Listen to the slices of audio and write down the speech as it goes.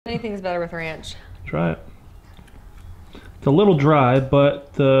Anything's better with ranch. Try it. It's a little dry,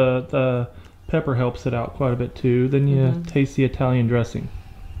 but the pepper helps it out quite a bit too. Then you taste the Italian dressing.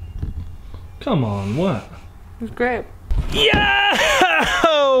 Come on, what? It's great. Yeah!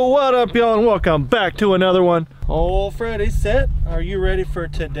 What up, y'all, and welcome back to another one. Oh, Freddy's set. Are you ready for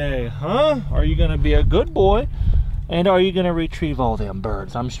today, huh? Are you gonna be a good boy? And are you gonna retrieve all them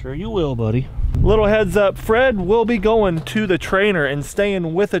birds? I'm sure you will, buddy. Little heads up, Fred will be going to the trainer and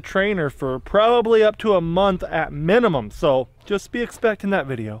staying with a trainer for probably up to a month at minimum. So just be expecting that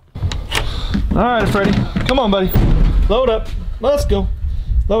video. All right, Freddy, come on, buddy. Load up, let's go.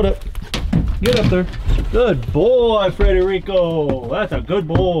 Load up, get up there. Good boy, Frederico. That's a good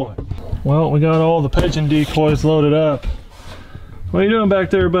boy. Well, we got all the pigeon decoys loaded up. What are you doing back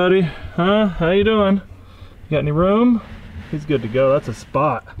there, buddy? Huh? How you doing? Got any room? He's good to go. That's a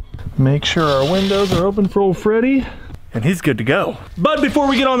spot. Make sure our windows are open for old Freddy, and he's good to go. But before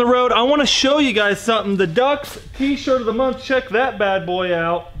we get on the road, I want to show you guys something. The DUX t-shirt of the month. Check that bad boy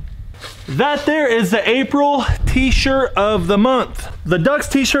out. That there is the April t-shirt of the month. The DUX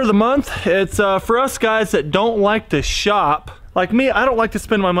t-shirt of the month, it's for us guys that don't like to shop. Like me, I don't like to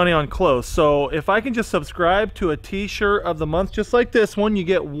spend my money on clothes. So if I can just subscribe to a t-shirt of the month, just like this one, you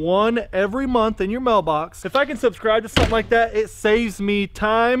get one every month in your mailbox. If I can subscribe to something like that, it saves me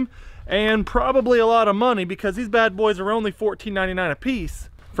time and probably a lot of money, because these bad boys are only $14.99 a piece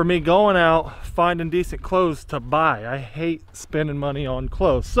for me going out finding decent clothes to buy. I hate spending money on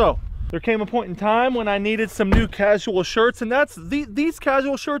clothes. So there came a point in time when I needed some new casual shirts, and that's these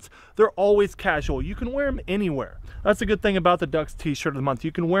casual shirts, they're always casual. You can wear them anywhere. That's the good thing about the DUX t-shirt of the month.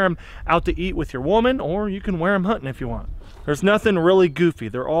 You can wear them out to eat with your woman, or you can wear them hunting if you want. There's nothing really goofy.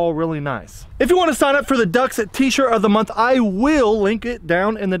 They're all really nice. If you want to sign up for the DUX t-shirt of the month, I will link it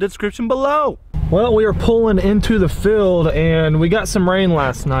down in the description below. Well, we are pulling into the field, and we got some rain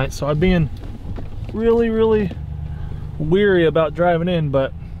last night, so I'm being really weary about driving in,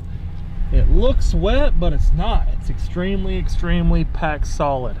 but it looks wet, but it's not. It's extremely packed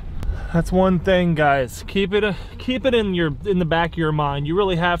solid. That's one thing, guys. Keep it in the back of your mind. You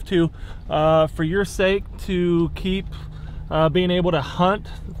really have to, for your sake, to keep being able to hunt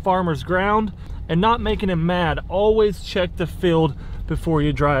farmer's ground and not making him mad. Always check the field before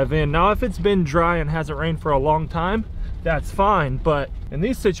you drive in. Now, if it's been dry and hasn't rained for a long time, that's fine. But in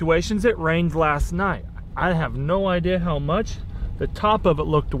these situations, it rained last night. I have no idea how much. The top of it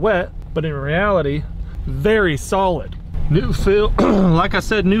looked wet, but in reality, very solid. New field, like I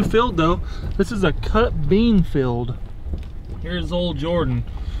said, new field though. This is a cut bean field. Here's old Jordan.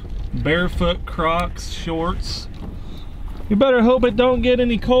 Barefoot Crocs, shorts. You better hope it don't get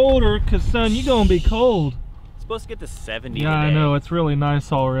any colder, cause son, you gonna be cold. It's supposed to get to 70 Yeah, today. I know, it's really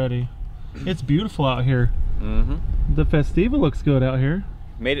nice already. It's beautiful out here. The Festiva looks good out here.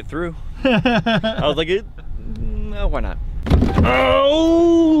 Made it through. I was like, no, why not?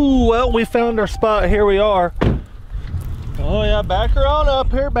 Oh, well, we found our spot. Here we are. Oh yeah, back her on up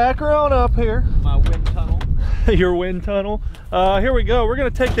here, back her on up here. My wind tunnel. Your wind tunnel. Here we go. We're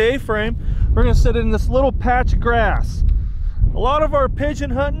gonna take the A-frame. We're gonna sit in this little patch of grass. A lot of our pigeon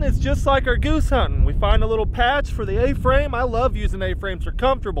hunting is just like our goose hunting. We find a little patch for the A-frame. I love using A-frames. They're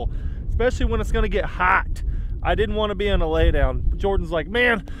comfortable, especially when it's gonna get hot. I didn't want to be on a laydown. Jordan's like,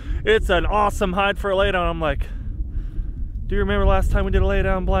 man, it's an awesome hide for a laydown. I'm like, do you remember last time we did a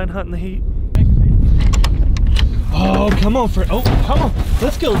laydown blind hunt in the heat? Oh, come on, Fred. Oh, come on.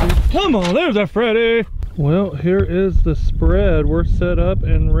 Let's go, dude. Come on, there's our Freddy. Well, here is the spread. We're set up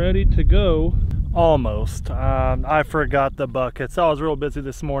and ready to go. Almost. I forgot the buckets. I was real busy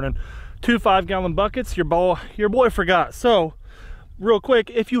this morning. 2 5-gallon buckets. Your boy forgot. So, real quick,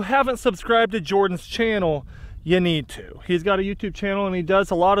 if you haven't subscribed to Jordan's channel, you need to. He's got a YouTube channel and he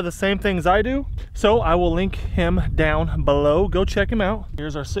does a lot of the same things I do. So I will link him down below. Go check him out.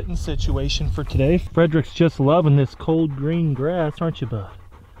 Here's our sitting situation for today. Frederick's just loving this cold green grass, aren't you, bud?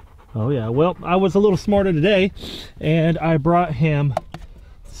 Oh yeah, well, I was a little smarter today and I brought him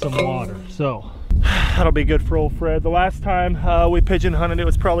some water. So that'll be good for old Fred. The last time we pigeon hunted, it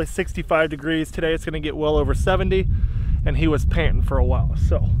was probably 65 degrees. Today it's gonna get well over 70 and he was panting for a while.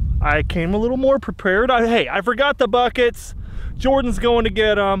 So I came a little more prepared. Hey, I forgot the buckets. Jordan's going to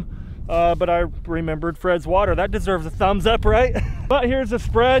get them, but I remembered Fred's water. That deserves a thumbs up, right? But here's the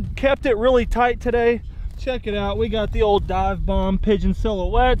spread. Kept it really tight today. Check it out. We got the old dive bomb pigeon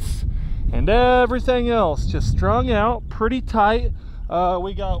silhouettes and everything else just strung out pretty tight.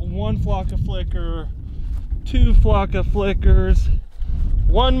 We got 1 flock of flicker, 2 flock of flickers,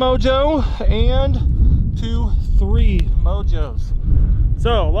 1 mojo, and 3 mojos.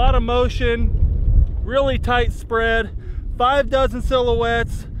 So a lot of motion, really tight spread, 5 dozen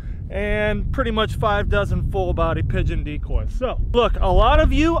silhouettes, and pretty much 5 dozen full body pigeon decoys. So look, a lot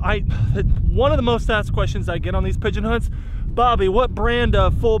of you, one of the most asked questions I get on these pigeon hunts, Bobby, what brand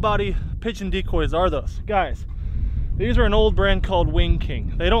of full body pigeon decoys are those? Guys, these are an old brand called Wing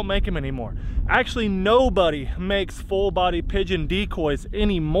King. They don't make them anymore. Actually, nobody makes full body pigeon decoys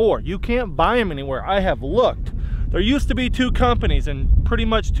anymore. You can't buy them anywhere. I have looked. There used to be 2 companies, and pretty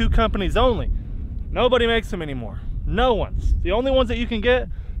much 2 companies only. Nobody makes them anymore. No one's. The only ones that you can get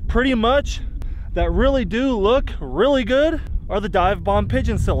pretty much that really do look really good are the dive bomb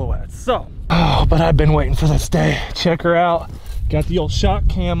pigeon silhouettes. So, oh, but I've been waiting for this day. Check her out. Got the old shot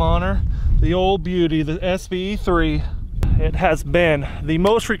cam on her. The old beauty, the SVE3. It has been the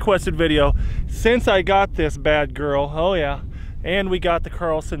most requested video since I got this bad girl. Oh yeah. And we got the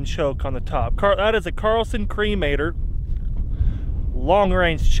Carlson choke on the top. That is a Carlson cremator long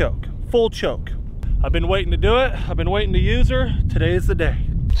range choke, full choke. I've been waiting to do it. I've been waiting to use her. Today's the day.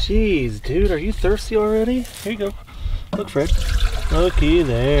 Jeez, dude, are you thirsty already? Here you go. Look, Fred. Looky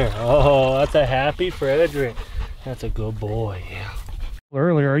there. Oh, that's a happy Frederick. That's a good boy, yeah.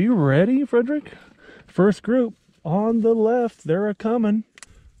 Earlier, are you ready, Frederick? First group on the left. They're a coming.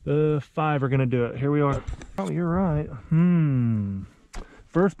 The 5 are gonna do it. Here we are. Oh, you're right.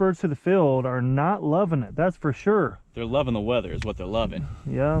 First birds to the field are not loving it. That's for sure. They're loving the weather is what they're loving.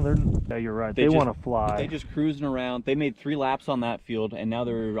 Yeah, you're right. They want to fly. They just cruising around. They made 3 laps on that field, and now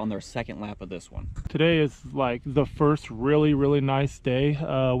they're on their 2nd lap of this one. Today is like the first really, really nice day.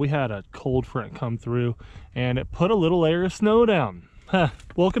 We had a cold front come through, and it put a little layer of snow down.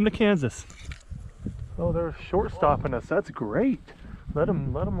 Welcome to Kansas. Oh, they're short stopping us. That's great. Let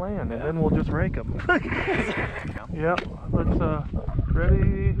them land, and then we'll just rake them. Yeah, let's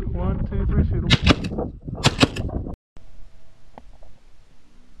ready, 1, 2, 3, shoot them.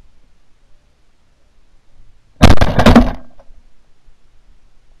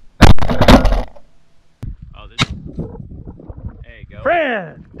 Oh, this. There you go.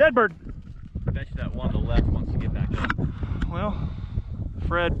 Fred, dead bird. I bet you that one on the left wants to get back up. Well,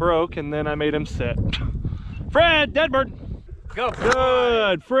 Fred broke, and then I made him sit. Fred, dead bird. Go.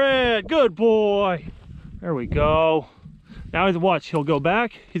 Good, Fred, good boy. There we go. Now watch, he'll go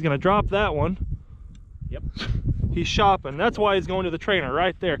back. He's gonna drop that one. Yep. He's shopping. That's why he's going to the trainer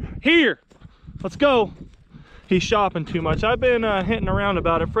right there. Here, let's go. He's shopping too much. I've been hinting around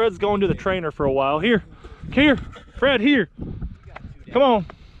about it. Fred's going to the trainer for a while. Here, Fred, here. Come on.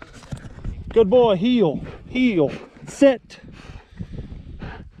 Good boy, heel, sit.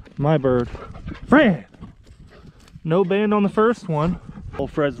 My bird. Fred. No band on the first one.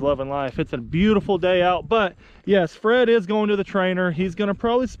 Old Fred's loving life. It's a beautiful day out, but yes, Fred is going to the trainer. He's gonna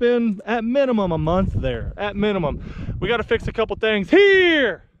probably spend at minimum a month there, at minimum. We gotta fix a couple things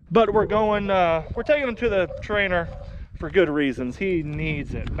here, but we're taking him to the trainer for good reasons. He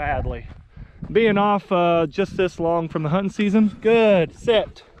needs it badly. Being off just this long from the hunting season, good,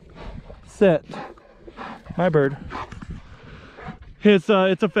 sit. My bird. It's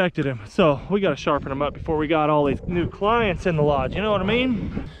affected him, so we got to sharpen him up before we got all these new clients in the lodge. You know what I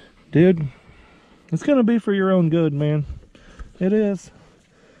mean, dude? It's gonna be for your own good, man. It is.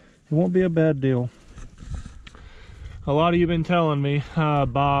 It won't be a bad deal. A lot of you been telling me,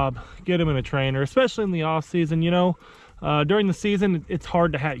 Bob, get him in a trainer, especially in the off season. You know, during the season it's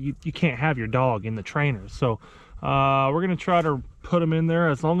hard to have you can't have your dog in the trainer, so we're gonna try to put him in there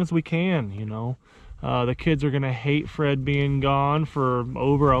as long as we can. You know. The kids are gonna hate Fred being gone for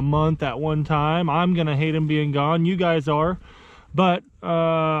over a month at one time. I'm gonna hate him being gone. You guys are. But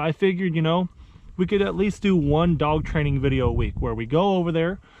I figured, you know, we could at least do 1 dog training video a week where we go over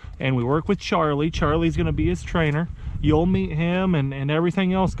there and we work with Charlie. Charlie's gonna be his trainer. You'll meet him and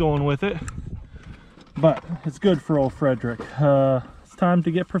everything else going with it. But it's good for old Frederick. It's time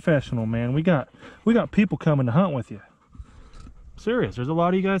to get professional, man. We got people coming to hunt with you. Serious, there's a lot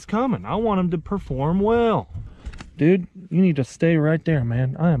of you guys coming. I want them to perform well. Dude, you need to stay right there,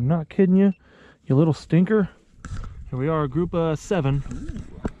 man. I am not kidding you, you little stinker. Here we are, group 7.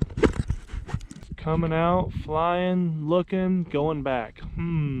 Coming out, flying, looking, going back.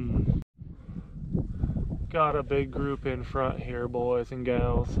 Got a big group in front here, boys and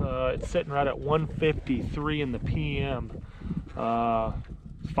gals. It's sitting right at 1:53 in the PM.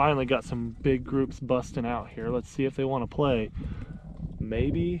 Finally got some big groups busting out here. Let's see if they want to play.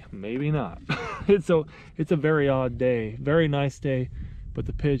 Maybe, maybe not. It's a very odd day, very nice day, but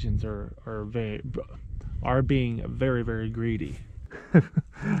the pigeons are being very, very greedy.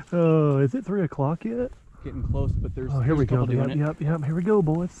 Oh, is it 3 o'clock yet? Getting close, but there's. Oh, here we go. Yep. Here we go,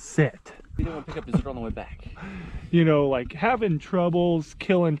 boys. Sit. We don't want to pick up dessert on the way back. You know, like having troubles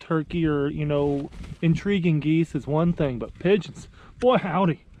killing turkey or, you know, intriguing geese is one thing, but pigeons, boy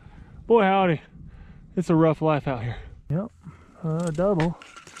howdy, Boy, howdy. It's a rough life out here. Yep. Double.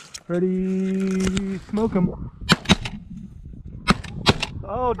 Ready, smoke them.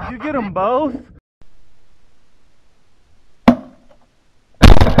 Oh, did you get them both?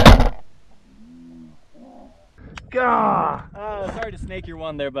 God. Sorry to snake your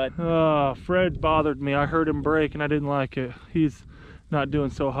one there, bud. Fred bothered me. I heard him break and I didn't like it. He's not doing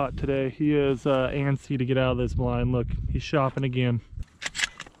so hot today. He is antsy to get out of this blind. Look, he's shopping again.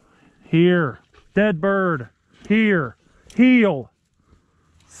 Here. Dead bird. Here. Heel.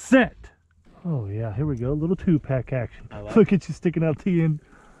 Set. Oh yeah, here we go. Little 2-pack action. Look at you sticking out the end.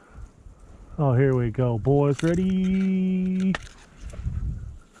 Oh, here we go, boys. Ready?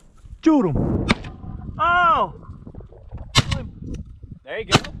 Shoot him. Oh! There you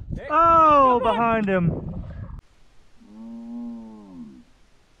go. There you go. Oh, behind him.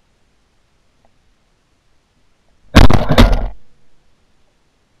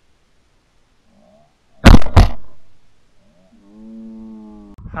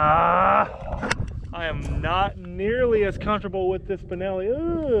 I am not nearly as comfortable with this Benelli.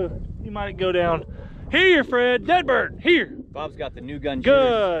 Ugh, you might go down. Here, Fred, dead bird, here. Bob's got the new gun.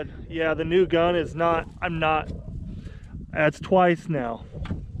 Good. Jitters. Yeah, the new gun is not, that's twice now.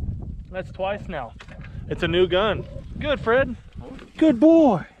 That's twice now. It's a new gun. Good, Fred. Good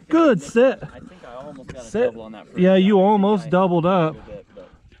boy. Good set. I think I almost got a double on that first. Yeah, you almost doubled up.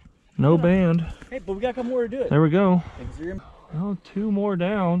 No band. Hey, but we got a couple more to do it. There we go. Oh, 2 more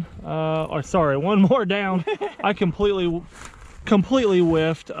down. Or sorry, 1 more down. I completely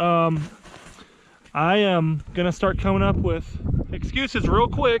whiffed. I am gonna start coming up with excuses real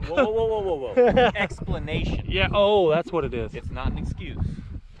quick. Whoa. Explanation. Yeah, oh, that's what it is. It's not an excuse.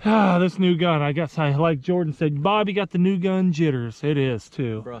 This new gun, I guess like Jordan said, Bobby got the new gun jitters. It is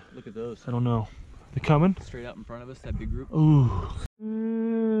too. Bro, look at those. I don't know. They coming? Straight out in front of us, that big group. Ooh.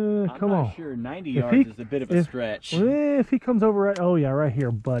 Come on. Sure, 90 yards is a bit of a stretch. If he comes over right, oh yeah, right here,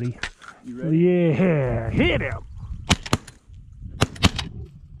 buddy. You ready? Yeah, hit him.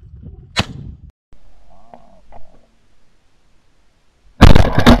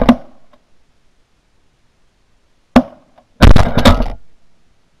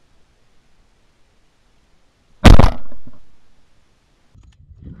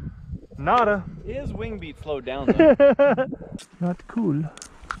 Nada. His wing beat slowed down though. Not cool.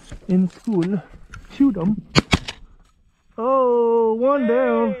 In school. Shoot him. Oh, 1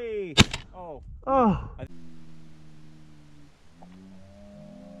 down. Oh. Oh. I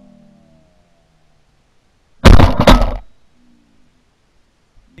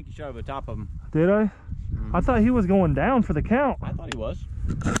think you shot over the top of him. Did I? I thought he was going down for the count. I thought he was.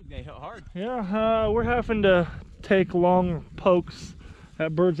 He was getting hit hard. Yeah, we're having to take long pokes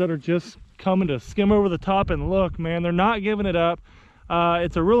at birds that are just coming to skim over the top, and look, man, they're not giving it up.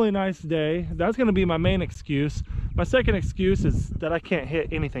 It's a really nice day. That's going to be my main excuse. My second excuse is that I can't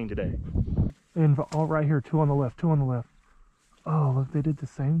hit anything today. And all right here, 2 on the left, 2 on the left. Oh, look, they did the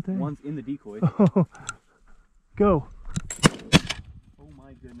same thing. One's in the decoy. Go. Oh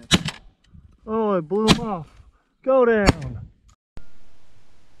my goodness. Oh, it blew him off. Go down.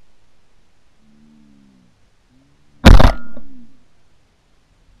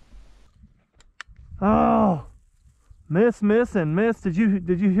 Oh, miss, and miss. Did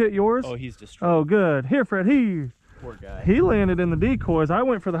you hit yours? Oh, he's destroyed. Oh, good. Here, Fred. Poor guy. He landed in the decoys. I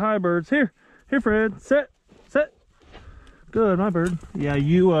went for the high birds. Here, Fred. Set. Good, my bird. Yeah,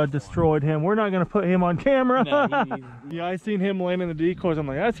 you destroyed him. We're not gonna put him on camera. No, yeah, I seen him land in the decoys. I'm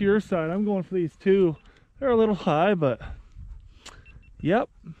like, that's your side. I'm going for these 2. They're a little high, but yep.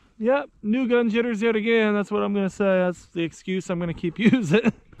 New gun jitters yet again. That's what I'm gonna say. That's the excuse I'm gonna keep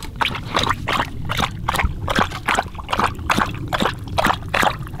using.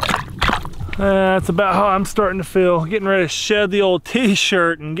 That's about how I'm starting to feel. Getting ready to shed the old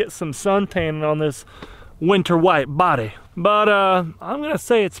t-shirt and get some suntanning on this winter white body. But I'm gonna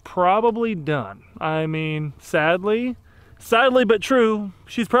say it's probably done. I mean, sadly but true,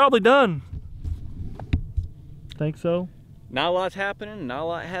 she's probably done. Think so? Not a lot's happening, not a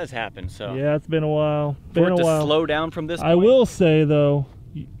lot has happened, so. Yeah, it's been a while. For it to slow down from this point. I will say though,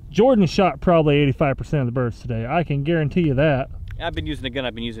 Jordan shot probably 85% of the birds today. I can guarantee you that. I've been using a gun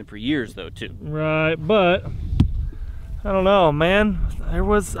I've been using for years though too. Right, but I don't know, man. I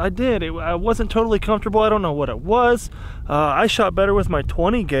wasn't totally comfortable. I don't know what it was. I shot better with my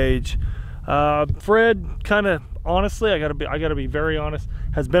 20 gauge. Fred kind of, honestly, I gotta be very honest,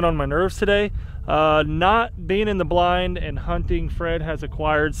 has been on my nerves today. Not being in the blind and hunting, Fred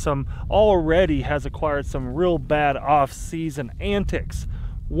already has acquired some real bad off-season antics.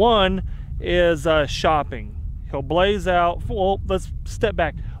 One is shopping. He'll blaze out. Well, let's step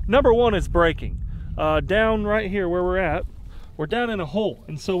back. Number one is braking. Down right here where we're at, we're down in a hole.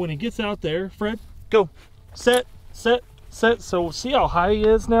 And so when he gets out there, Fred, go, set, set, set. So see how high he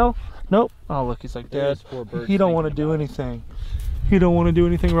is now? Nope. Oh, look, he's like, Dad, he don't want to do anything. He don't want to do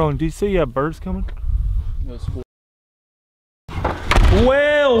anything wrong. Do you see you have birds coming? Those four.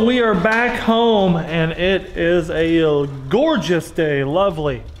 Well, we are back home and it is a gorgeous day.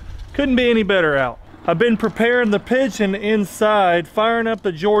 Lovely. Couldn't be any better out. I've been preparing the pigeon inside, firing up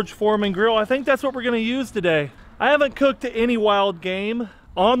the George Foreman grill. I think that's what we're going to use today. I haven't cooked any wild game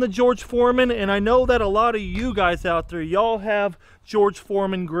on the George Foreman, and I know that a lot of you guys out there, y'all have George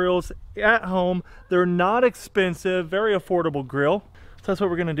Foreman grills at home. They're not expensive, very affordable grill. So that's what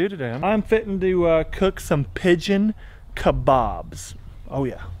we're going to do today. I'm fitting to cook some pigeon kabobs. Oh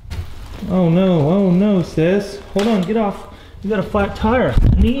yeah. Oh no, sis. Hold on, get off. You got a flat tire.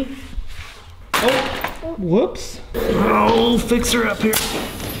 Knee. Oh, whoops. Oh, fix her up here.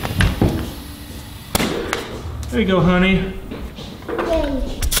 There you go, honey.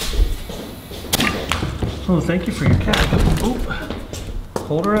 Oh, thank you for your cat. Oh,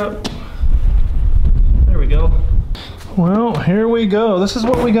 hold her up. There we go. Well, here we go. This is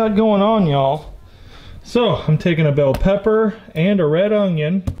what we got going on, y'all. So, I'm taking a bell pepper and a red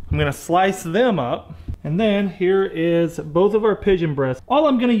onion. I'm gonna slice them up. And then here is both of our pigeon breasts. All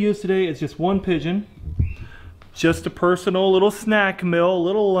I'm gonna use today is just one pigeon. Just a personal little snack meal,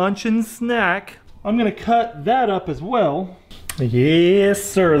 little luncheon snack. I'm gonna cut that up as well. Yes,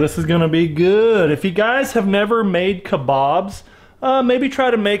 sir, this is gonna be good. If you guys have never made kabobs, maybe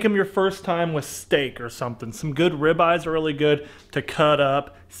try to make them your first time with steak or something. Some good ribeyes are really good to cut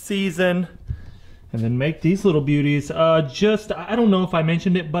up, season, and then make these little beauties. I don't know if I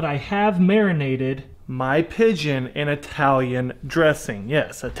mentioned it, but I have marinated my pigeon in Italian dressing.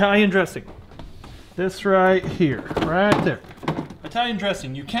 Yes, Italian dressing. This right here, right there. Italian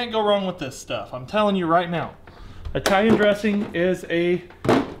dressing, you can't go wrong with this stuff. I'm telling you right now. Italian dressing is a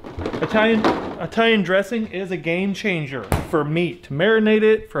game changer for meat. Marinate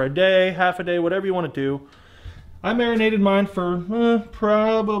it for a day, half a day, whatever you want to do. I marinated mine for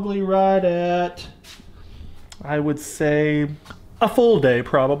probably right at, I would say, a full day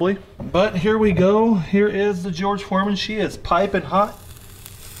probably. But here we go. Here is the George Foreman. She is piping hot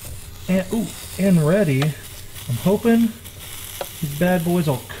and ready. I'm hoping these bad boys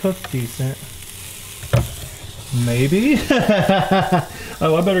will cook decent. Maybe.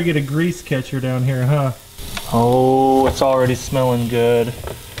 Oh, I better get a grease catcher down here, huh? Oh, it's already smelling good.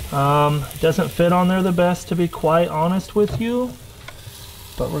 Doesn't fit on there the best, to be quite honest with you,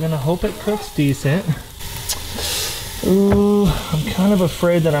 but we're gonna hope it cooks decent. Ooh, I'm kind of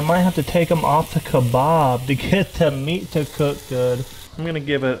afraid that I might have to take them off the kebab to get the meat to cook good. I'm gonna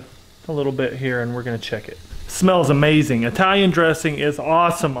give it a little bit here and we're gonna check it. Smells amazing. Italian dressing is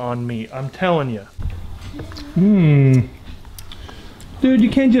awesome on meat, I'm telling you. Dude, you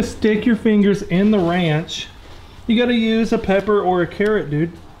can't just stick your fingers in the ranch. You gotta use a pepper or a carrot,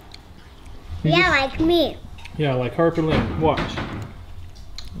 dude. Like me. Yeah, like Harper Lynn. Watch.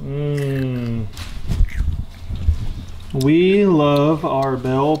 We love our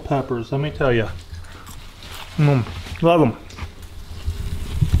bell peppers, let me tell you. Love them.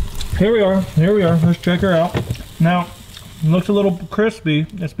 Here we are. Let's check her out. Now, it looks a little crispy.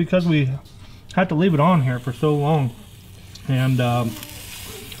 It's because we had to leave it on here for so long. And that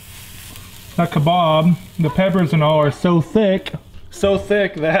kebab, the peppers and all are so thick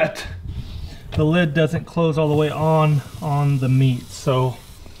that the lid doesn't close all the way on the meat. So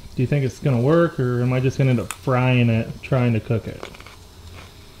do you think it's gonna work, or am I just gonna end up frying it trying to cook it?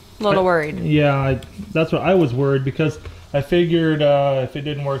 A little worried. Yeah, that's what I was worried, because I figured if it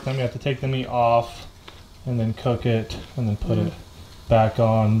didn't work, I'm gonna have to take the meat off and then cook it and then put it back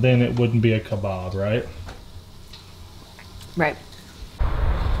on. Then it wouldn't be a kebab, right? Right.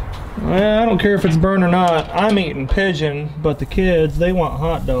 Well, I don't care if it's burnt or not. I'm eating pigeon, but the kids, they want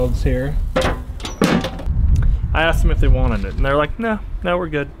hot dogs here. I asked them if they wanted it, and they're like, no, we're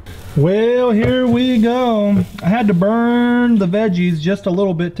good. Well, here we go. I had to burn the veggies just a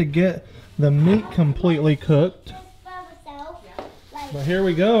little bit to get the meat completely cooked. But here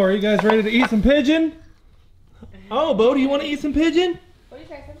we go. Are you guys ready to eat some pigeon? Oh, Bo, do you want to eat some pigeon?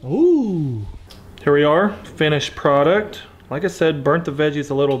 Ooh. Here we are, finished product. Like I said, burnt the veggies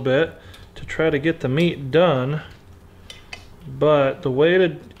a little bit to try to get the meat done. But the way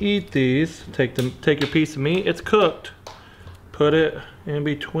to eat these, take your piece of meat, it's cooked. Put it in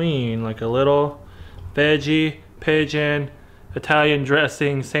between like a little veggie, pigeon, Italian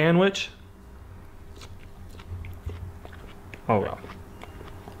dressing sandwich. Oh wow.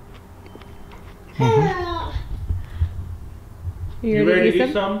 You ready to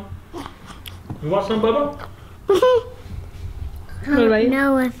eat some? You want some, Bubba? I don't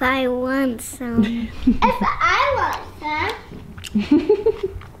know if I want some. If I want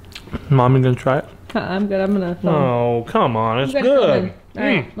some. Mommy gonna try it? I'm good. I'm gonna. Oh, come on. It's good. All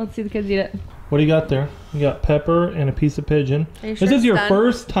right, let's see the kids eat it. What do you got there? You got pepper and a piece of pigeon. Are you sure This is your done?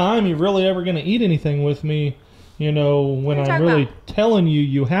 first time you're really ever gonna eat anything with me, you know, when I'm really telling you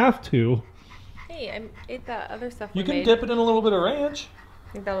you have to. Hey, I ate that other stuff. You can dip it in a little bit of ranch.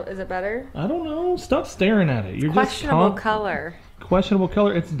 Think that is it better? I don't know. Stop staring at it. You're Questionable just color. Questionable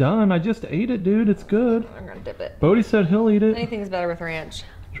color. It's done. I just ate it, dude. It's good. I'm gonna dip it. Bodie said he'll eat it. Anything's better with ranch.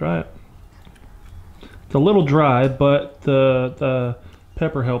 Try it. It's a little dry, but the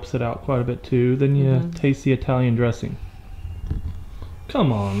pepper helps it out quite a bit too. Then you taste the Italian dressing.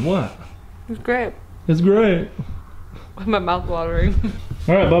 Come on, what? It's great. It's great. My mouth watering.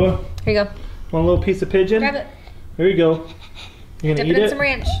 All right, Bubba. Here you go. Want a little piece of pigeon? Grab it. There you go. You gonna Dip eat it in some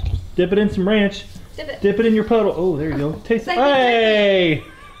ranch. Dip it in some ranch. Dip it. Dip it in your puddle. Oh, there you go. Taste it. Like Hey!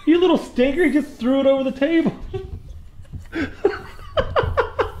 You little stinker, you just threw it over the table.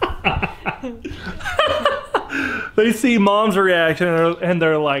 They see Mom's reaction and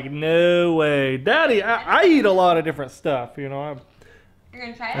they're like, no way. Daddy, I eat a lot of different stuff, you know. You're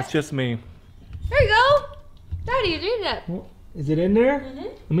gonna try it? That's just me. There you go. Daddy, you're doing it. Is it in there?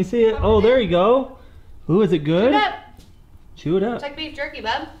 Let me see it. Oh, there you go. Ooh, is it good? Chew it up. Chew it up. It's like beef jerky,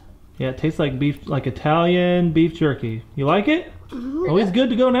 bub. Yeah, it tastes like beef, like Italian beef jerky. You like it? Oh, he's good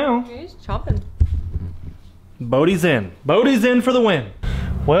to go now. Yeah, he's chomping. Bodie's in. Bodie's in for the win.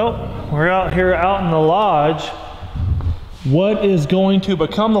 Well, we're out here out in the lodge. What is going to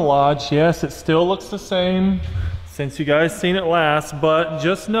become the lodge? Yes, it still looks the same since you guys seen it last, but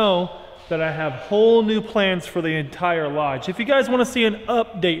just know that I have whole new plans for the entire lodge. If you guys want to see an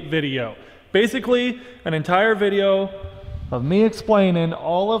update video, basically an entire video of me explaining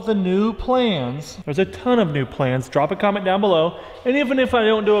all of the new plans. There's a ton of new plans. Drop a comment down below. And even if I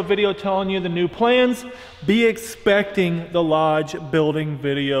don't do a video telling you the new plans, be expecting the lodge building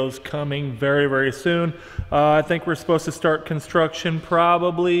videos coming very, very soon. I think we're supposed to start construction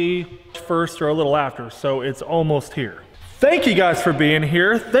probably first or a little after, so it's almost here. Thank you guys for being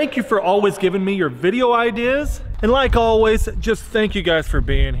here. Thank you for always giving me your video ideas. And like always, just thank you guys for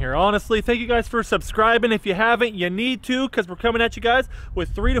being here. Honestly, thank you guys for subscribing. If you haven't, you need to, because we're coming at you guys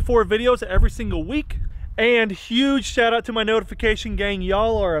with 3 to 4 videos every single week. And huge shout out to my notification gang.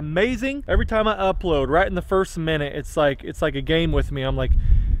 Y'all are amazing. Every time I upload, right in the first minute, it's like a game with me. I'm like,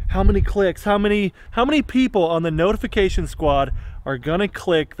 how many clicks? How many people on the notification squad are gonna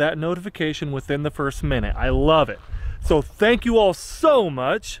click that notification within the first minute? I love it. So thank you all so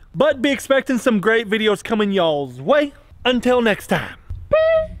much, but be expecting some great videos coming y'all's way. Until next time.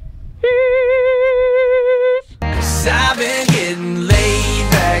 Cause I've been getting laid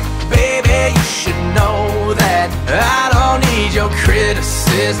back, baby, you should know that I don't need your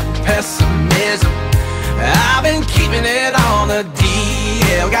criticism, pessimism. I've been keeping it on the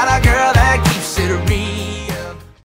DL, got a girl that keeps it real.